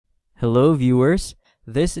Hello viewers,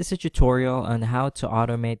 this is a tutorial on how to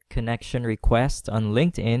automate connection requests on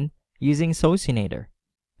LinkedIn using Socinator.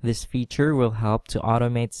 This feature will help to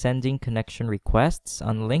automate sending connection requests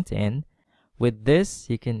on LinkedIn. With this,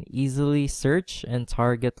 you can easily search and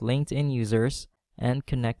target LinkedIn users and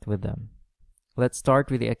connect with them. Let's start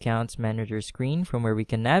with the Accounts Manager screen from where we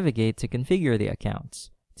can navigate to configure the accounts.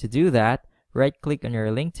 To do that, right-click on your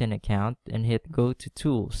LinkedIn account and hit Go to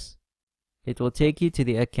Tools. It will take you to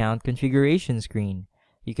the account configuration screen.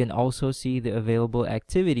 You can also see the available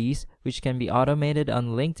activities which can be automated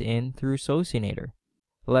on LinkedIn through Socinator.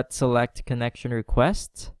 Let's select Connection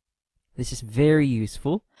Requests. This is very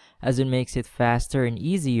useful as it makes it faster and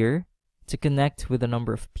easier to connect with a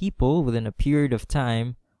number of people within a period of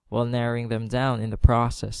time while narrowing them down in the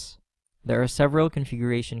process. There are several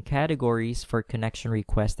configuration categories for connection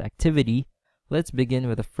request activity. Let's begin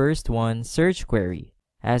with the first one, Search Query.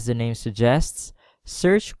 As the name suggests,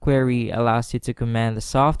 Search Query allows you to command the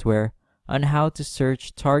software on how to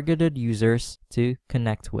search targeted users to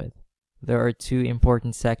connect with. There are two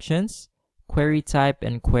important sections, Query Type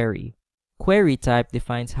and Query. Query Type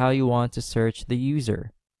defines how you want to search the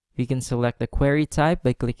user. You can select the query type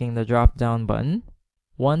by clicking the drop-down button.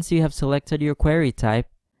 Once you have selected your query type,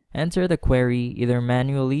 enter the query either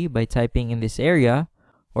manually by typing in this area,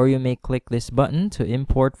 or you may click this button to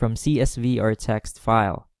import from CSV or text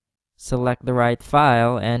file. Select the right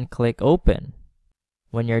file and click Open.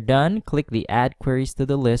 When you're done, click the Add Queries to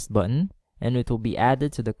the List button, and it will be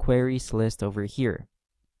added to the queries list over here.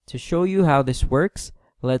 To show you how this works,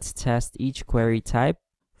 let's test each query type.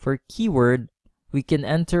 For keyword, we can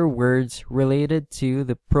enter words related to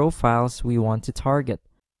the profiles we want to target.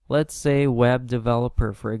 Let's say web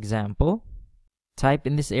developer, for example. Type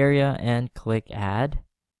in this area and click Add,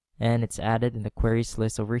 and it's added in the queries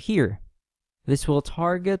list over here. This will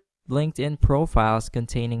target LinkedIn profiles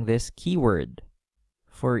containing this keyword.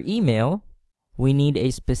 For email, we need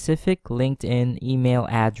a specific LinkedIn email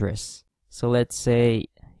address. So let's say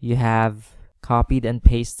you have copied and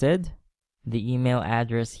pasted the email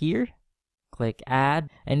address here. Click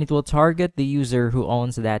Add, and it will target the user who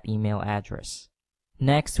owns that email address.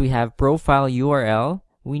 Next, we have Profile URL.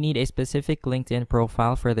 We need a specific LinkedIn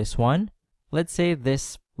profile for this one. Let's say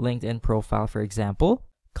this LinkedIn profile, for example.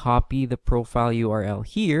 Copy the profile URL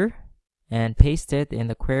here and paste it in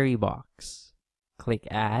the query box. Click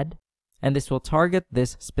Add, and this will target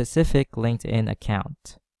this specific LinkedIn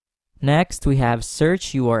account. Next, we have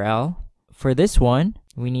Search URL. For this one,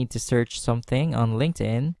 we need to search something on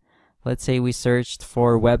LinkedIn. Let's say we searched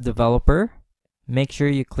for web developer. Make sure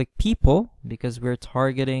you click People because we're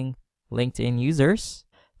targeting LinkedIn users.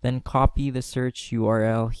 Then copy the search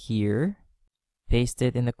URL here. Paste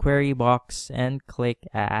it in the query box and click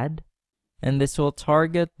Add. And this will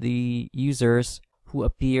target the users who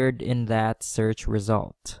appeared in that search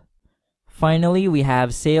result. Finally, we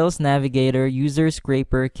have Sales Navigator User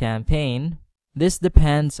Scraper Campaign. This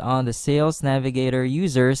depends on the Sales Navigator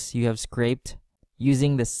users you have scraped.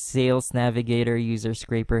 Using the Sales Navigator User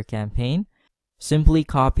Scraper campaign, simply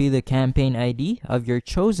copy the campaign ID of your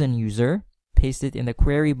chosen user, paste it in the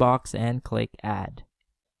query box, and click Add.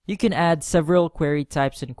 You can add several query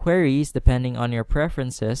types and queries depending on your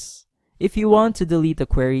preferences. If you want to delete a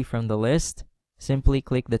query from the list, simply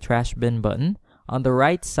click the trash bin button on the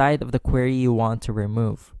right side of the query you want to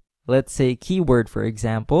remove. Let's say keyword, for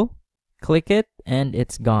example. Click it and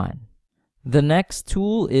it's gone. The next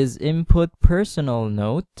tool is Input Personal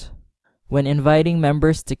Note. When inviting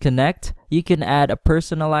members to connect, you can add a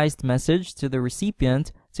personalized message to the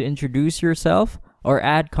recipient to introduce yourself or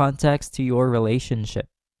add context to your relationship.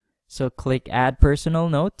 So click Add Personal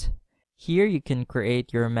Note. Here you can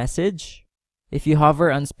create your message. If you hover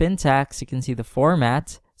on spin tags, you can see the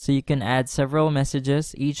format, so you can add several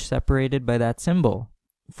messages, each separated by that symbol.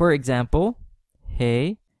 For example,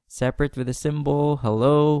 hey, separate with the symbol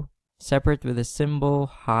hello, separate with the symbol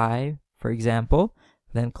hi, for example,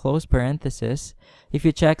 then close parenthesis. If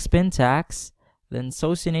you check spin tags, then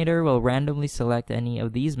Socinator will randomly select any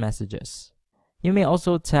of these messages. You may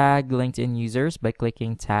also tag LinkedIn users by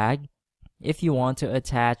clicking Tag if you want to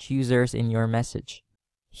attach users in your message.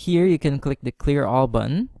 Here you can click the Clear All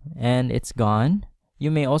button and it's gone. You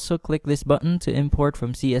may also click this button to import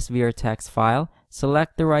from CSV or text file.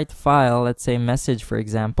 Select the right file, let's say message for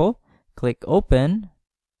example. Click Open,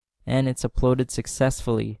 and it's uploaded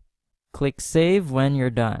successfully. Click Save when you're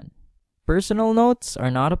done. Personal notes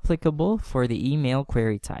are not applicable for the email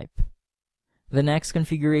query type. The next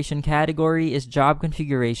configuration category is Job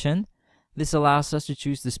Configuration. This allows us to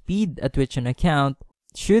choose the speed at which an account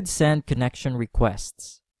should send connection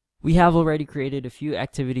requests. We have already created a few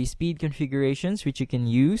activity speed configurations which you can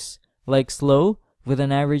use. like slow with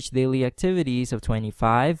an average daily activities of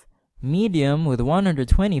 25, medium with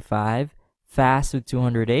 125, fast with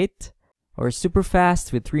 208, or super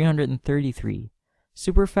fast with 333.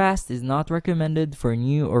 Super fast is not recommended for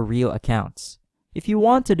new or real accounts. If you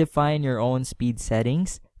want to define your own speed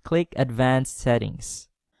settings, click Advanced Settings.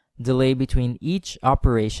 Delay between each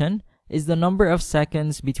operation is the number of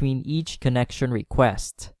seconds between each connection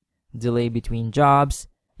request. Delay between jobs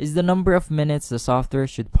is the number of minutes the software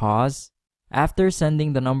should pause after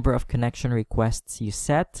sending the number of connection requests you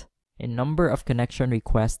set in number of connection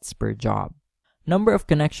requests per job. Number of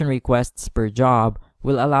connection requests per job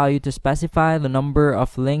will allow you to specify the number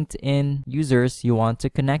of LinkedIn users you want to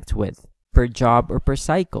connect with per job or per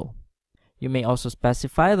cycle. You may also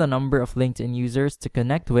specify the number of LinkedIn users to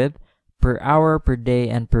connect with per hour, per day,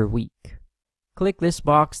 and per week. Click this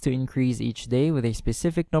box to increase each day with a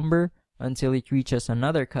specific number until it reaches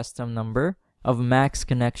another custom number of max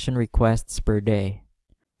connection requests per day.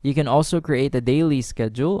 You can also create a daily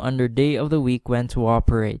schedule under day of the week when to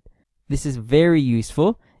operate. This is very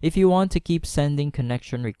useful if you want to keep sending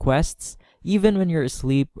connection requests even when you're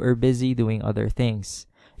asleep or busy doing other things.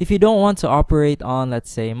 If you don't want to operate on, let's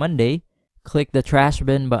say, Monday, click the trash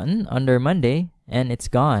bin button under Monday and it's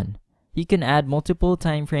gone. You can add multiple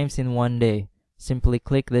time frames in one day. Simply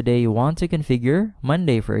click the day you want to configure,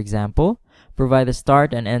 Monday for example, provide a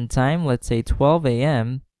start and end time, let's say 12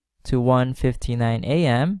 a.m. to 1:59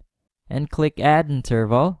 a.m., and click Add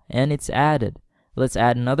Interval, and it's added. Let's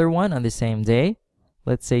add another one on the same day.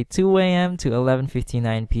 Let's say 2 a.m. to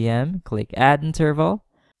 11:59 p.m., click Add Interval.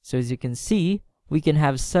 So as you can see, we can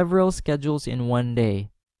have several schedules in one day.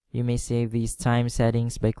 You may save these time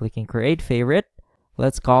settings by clicking Create Favorite.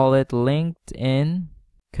 Let's call it LinkedIn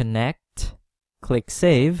Connect. Click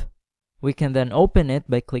Save. We can then open it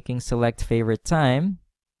by clicking Select Favorite Time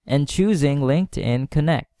and choosing LinkedIn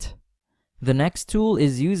Connect. The next tool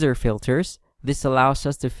is User Filters. This allows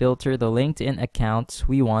us to filter the LinkedIn accounts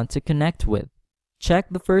we want to connect with. Check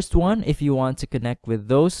the first one if you want to connect with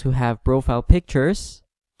those who have profile pictures.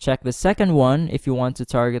 Check the second one if you want to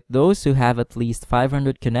target those who have at least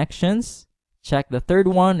 500 connections. Check the third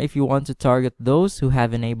one if you want to target those who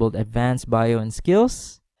have enabled advanced bio and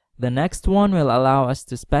skills. The next one will allow us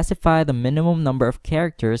to specify the minimum number of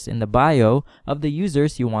characters in the bio of the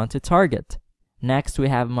users you want to target. Next, we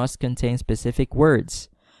have must contain specific words.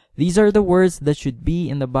 These are the words that should be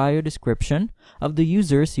in the bio description of the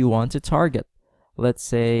users you want to target. Let's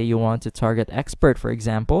say you want to target expert, for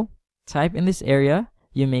example. Type in this area.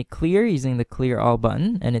 You may clear using the Clear All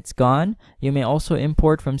button and it's gone. You may also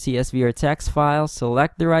import from CSV or text file,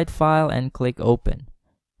 select the right file and click Open.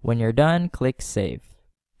 When you're done, click Save.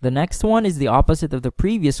 The next one is the opposite of the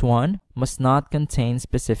previous one, must not contain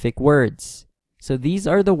specific words. So these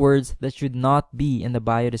are the words that should not be in the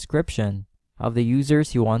bio description of the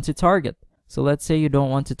users you want to target. So let's say you don't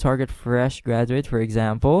want to target fresh graduate, for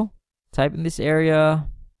example. Type in this area.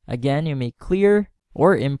 Again, you may clear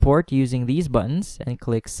or import using these buttons and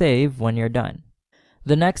click Save when you're done.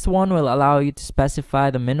 The next one will allow you to specify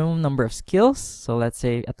the minimum number of skills, so let's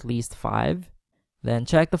say at least 5. Then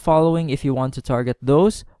check the following if you want to target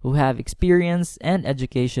those who have experience and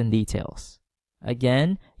education details.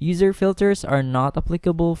 Again, user filters are not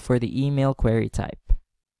applicable for the email query type.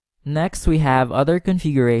 Next, we have other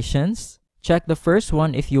configurations. Check the first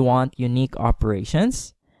one if you want unique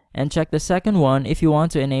operations. And check the second one if you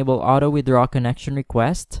want to enable auto withdraw connection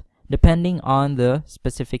request depending on the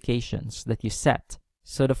specifications that you set.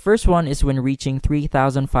 So the first one is when reaching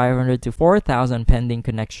 3,500 to 4,000 pending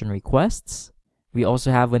connection requests. We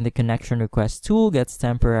also have when the connection request tool gets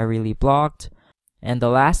temporarily blocked. And the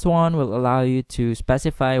last one will allow you to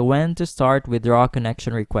specify when to start withdraw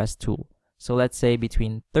connection request tool. So let's say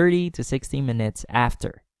between 30 to 60 minutes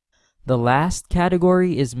after. The last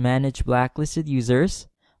category is manage blacklisted users.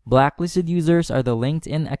 Blacklisted users are the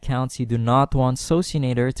LinkedIn accounts you do not want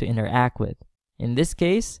Socinator to interact with. In this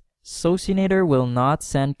case, Socinator will not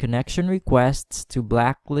send connection requests to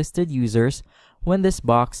blacklisted users when this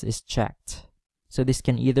box is checked. So this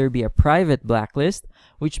can either be a private blacklist,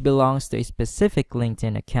 which belongs to a specific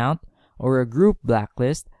LinkedIn account, or a group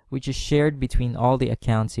blacklist, which is shared between all the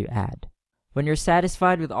accounts you add. When you're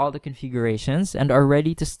satisfied with all the configurations and are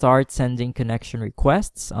ready to start sending connection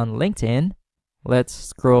requests on LinkedIn, let's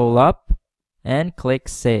scroll up and click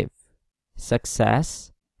Save.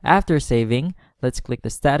 Success. After saving, let's click the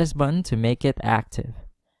status button to make it active.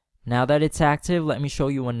 Now that it's active, let me show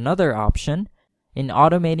you another option in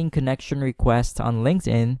automating connection requests on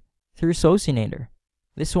LinkedIn through Socinator.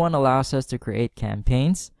 This one allows us to create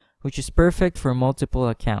campaigns, which is perfect for multiple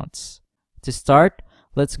accounts. To start,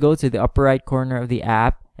 let's go to the upper right corner of the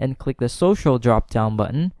app and click the Social drop-down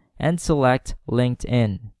button and select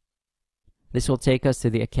LinkedIn. This will take us to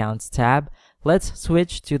the Accounts tab. Let's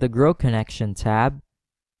switch to the Grow Connection tab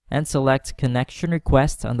and select Connection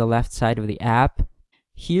Request on the left side of the app.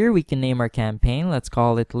 Here we can name our campaign. Let's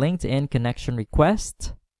call it LinkedIn Connection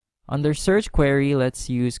Request. Under Search Query, let's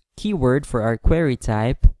use Keyword for our query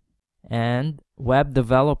type and Web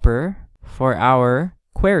Developer for our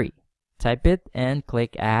query. Type it and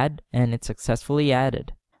click Add, and it's successfully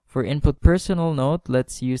added. For Input Personal Note,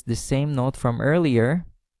 let's use the same note from earlier.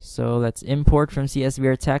 So let's import from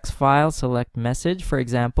CSV text file, select Message, for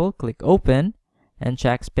example, click Open, and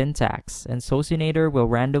check Spin Tags. And Socinator will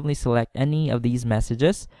randomly select any of these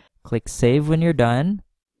messages. Click Save when you're done.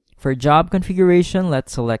 For job configuration,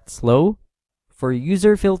 let's select Slow. For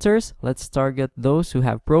user filters, let's target those who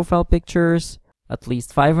have profile pictures, at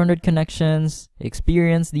least 500 connections,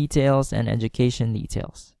 experience details, and education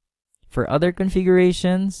details. For other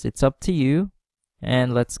configurations, it's up to you.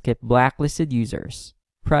 And let's skip blacklisted users.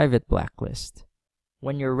 Private blacklist.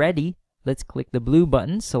 When you're ready, let's click the blue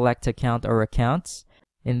button, select Account or Accounts.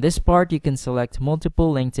 In this part, you can select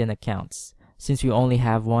multiple LinkedIn accounts. Since we only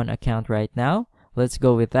have one account right now, let's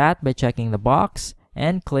go with that by checking the box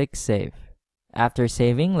and click Save. After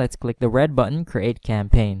saving, let's click the red button, Create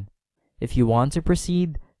Campaign. If you want to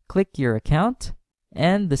proceed, click your account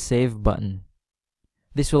and the Save button.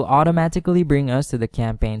 This will automatically bring us to the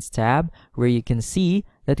Campaigns tab, where you can see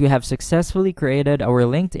that we have successfully created our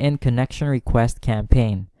LinkedIn Connection Request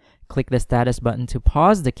campaign. Click the Status button to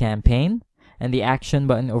pause the campaign, and the Action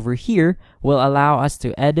button over here will allow us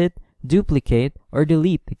to edit, duplicate, or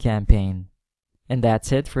delete the campaign. And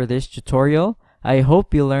that's it for this tutorial. I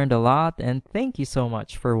hope you learned a lot, and thank you so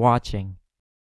much for watching.